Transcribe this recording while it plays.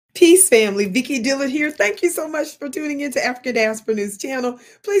Peace, family. Vicky Dillard here. Thank you so much for tuning into African Diaspora News Channel.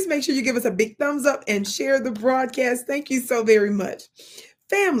 Please make sure you give us a big thumbs up and share the broadcast. Thank you so very much.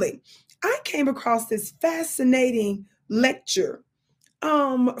 Family, I came across this fascinating lecture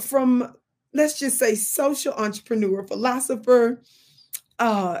from, let's just say, social entrepreneur, philosopher,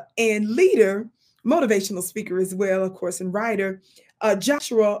 and leader, motivational speaker as well, of course, and writer,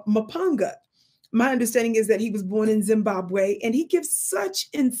 Joshua Maponga. My understanding is that he was born in Zimbabwe, and he gives such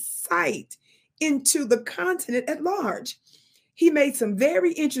insight into the continent at large. He made some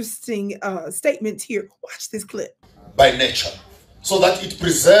very interesting statements here. Watch this clip. By nature, so that it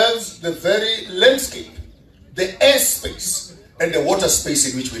preserves the very landscape, the airspace, and the water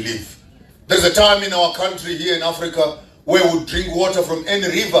space in which we live. There's a time in our country here in Africa where we would drink water from any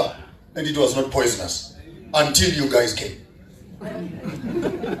river, and it was not poisonous until you guys came.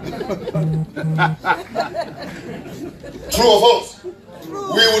 True or false?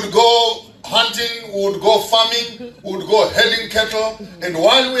 We would go hunting, we would go farming, we would go herding cattle, and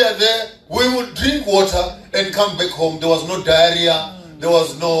while we are there, we would drink water and come back home. There was no diarrhea, there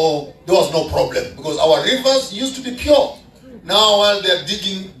was no problem, because our rivers used to be pure. Now while they're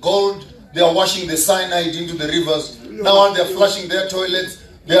digging gold, they are washing the cyanide into the rivers. Now while they're flushing their toilets,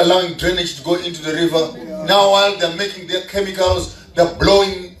 they're allowing drainage to go into the river. Now while they're making their chemicals, they're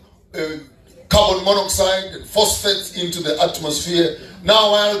blowing carbon monoxide and phosphates into the atmosphere.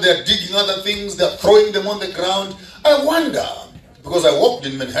 Now while they're digging other things, they're throwing them on the ground. I wonder, because I walked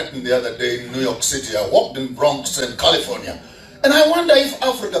in Manhattan the other day in New York City, I walked in Bronx and California, and I wonder if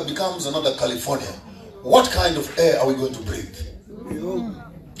Africa becomes another California, what kind of air are we going to breathe?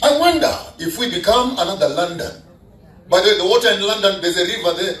 I wonder if we become another London. By the way, the water in London, there's a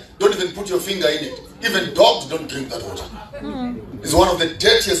river there, don't even put your finger in it. Even dogs don't drink that water. It's one of the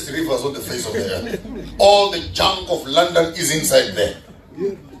dirtiest rivers on the face of the earth. All the junk of London is inside there.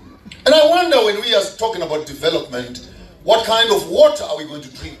 And I wonder, when we are talking about development, what kind of water are we going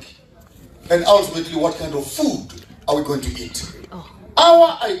to drink? And ultimately, what kind of food are we going to eat?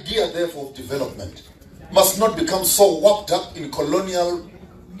 Our idea, therefore, of development must not become so wrapped up in colonial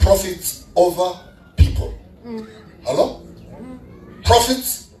profits over people. Hello?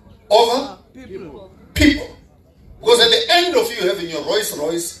 Profits over people. Because at the end of you having your Rolls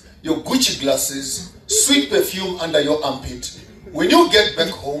Royce, your Gucci glasses, sweet perfume under your armpit, when you get back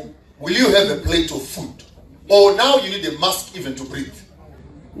home, will you have a plate of food? Or now you need a mask even to breathe?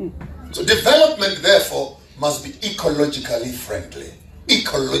 So development, therefore, must be ecologically friendly.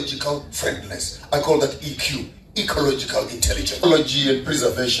 Ecological friendliness. I call that EQ, ecological intelligence. Ecology and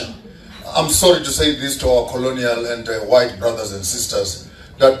preservation. I'm sorry to say this to our colonial and white brothers and sisters,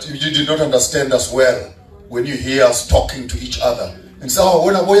 that you did not understand us well when you hear us talking to each other and say, oh,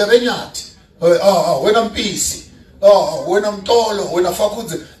 when I'm Benyat, oh, when I'm busy, oh, when I'm tall, when I'm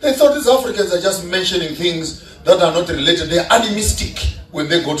Fakudze. They thought these Africans are just mentioning things that are not related. They're animistic when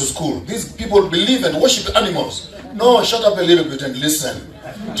they go to school. These people believe and worship animals. No, shut up a little bit and listen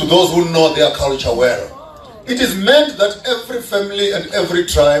to those who know their culture well. It is meant that every family and every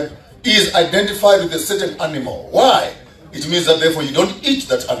tribe is identified with a certain animal. Why? It means that therefore you don't eat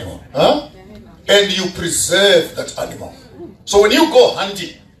that animal. And you preserve that animal. So when you go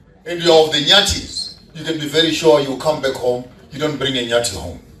hunting and you're of the Nyatis, you can be very sure you come back home, you don't bring a Nyati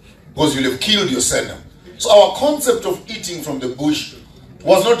home, because you'll have killed your senna. So our concept of eating from the bush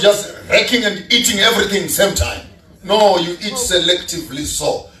was not just wrecking and eating everything same time. No, you eat selectively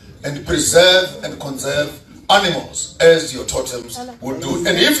so, and preserve and conserve animals as your totems would do.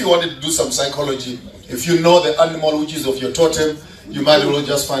 And if you wanted to do some psychology, if you know the animal which is of your totem, you might well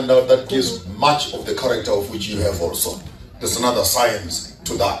just find out that gives much of the character of which you have also. There's another science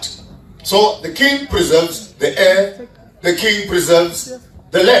to that. So the king preserves the air, the king preserves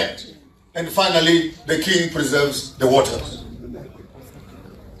the land, and finally the king preserves the waters.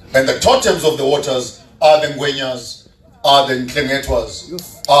 And the totems of the waters are the ngwenyas, are the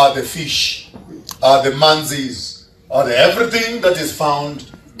nklengetwas, are the fish, are the manzis, are the everything that is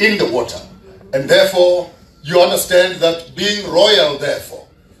found in the water. And therefore, you understand that being royal, therefore,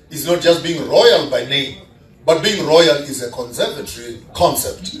 is not just being royal by name, but being royal is a conservatory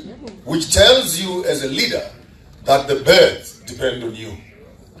concept, which tells you as a leader that the birds depend on you,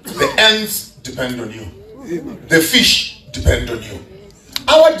 the ants depend on you, the fish depend on you.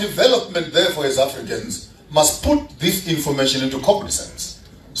 Our development, therefore, as Africans, must put this information into cognizance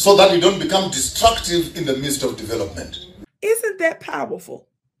so that we don't become destructive in the midst of development. Isn't that powerful?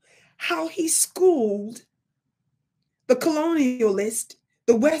 How he schooled the colonialists,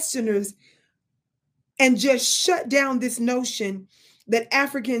 the Westerners, and just shut down this notion that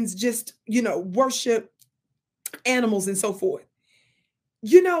Africans just, worship animals and so forth.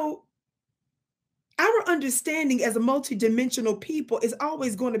 You know, our understanding as a multidimensional people is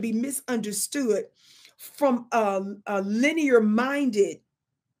always going to be misunderstood from a linear minded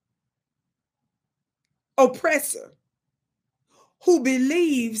oppressor who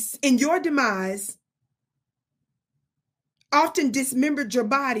believes in your demise, often dismembered your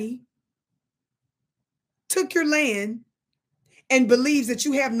body, took your land, and believes that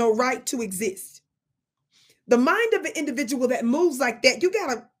you have no right to exist. The mind of an individual that moves like that, you got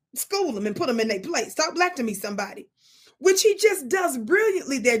to school them and put them in their place. Talk black to me, somebody. Which he just does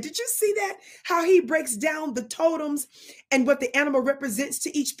brilliantly there. Did you see that? How he breaks down the totems and what the animal represents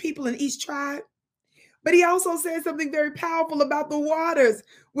to each people and each tribe? But he also said something very powerful about the waters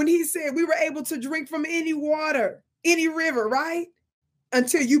when he said we were able to drink from any water, any river, right?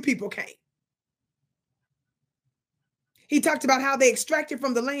 Until you people came. He talked about how they extracted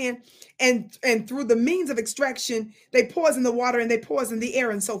from the land and through the means of extraction, they poison the water and they poison the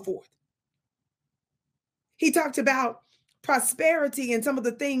air and so forth. He talked about prosperity and some of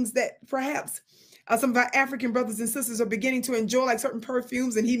the things that perhaps some of our African brothers and sisters are beginning to enjoy, like certain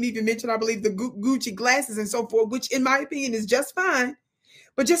perfumes. And he even mentioned, I believe, the Gucci glasses and so forth, which in my opinion is just fine.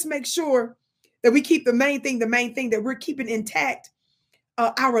 But just make sure that we keep the main thing, that we're keeping intact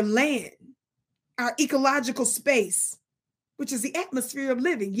our land, our ecological space, which is the atmosphere of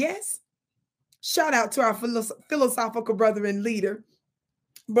living. Yes. Shout out to our philosophical brother and leader,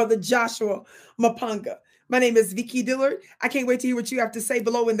 Brother Joshua Maponga. My name is Vicky Dillard. I can't wait to hear what you have to say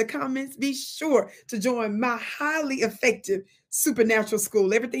below in the comments. Be sure to join my highly effective supernatural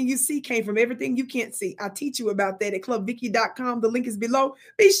school. Everything you see came from everything you can't see. I teach you about that at clubvicky.com. The link is below.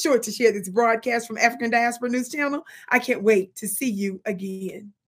 Be sure to share this broadcast from African Diaspora News Channel. I can't wait to see you again.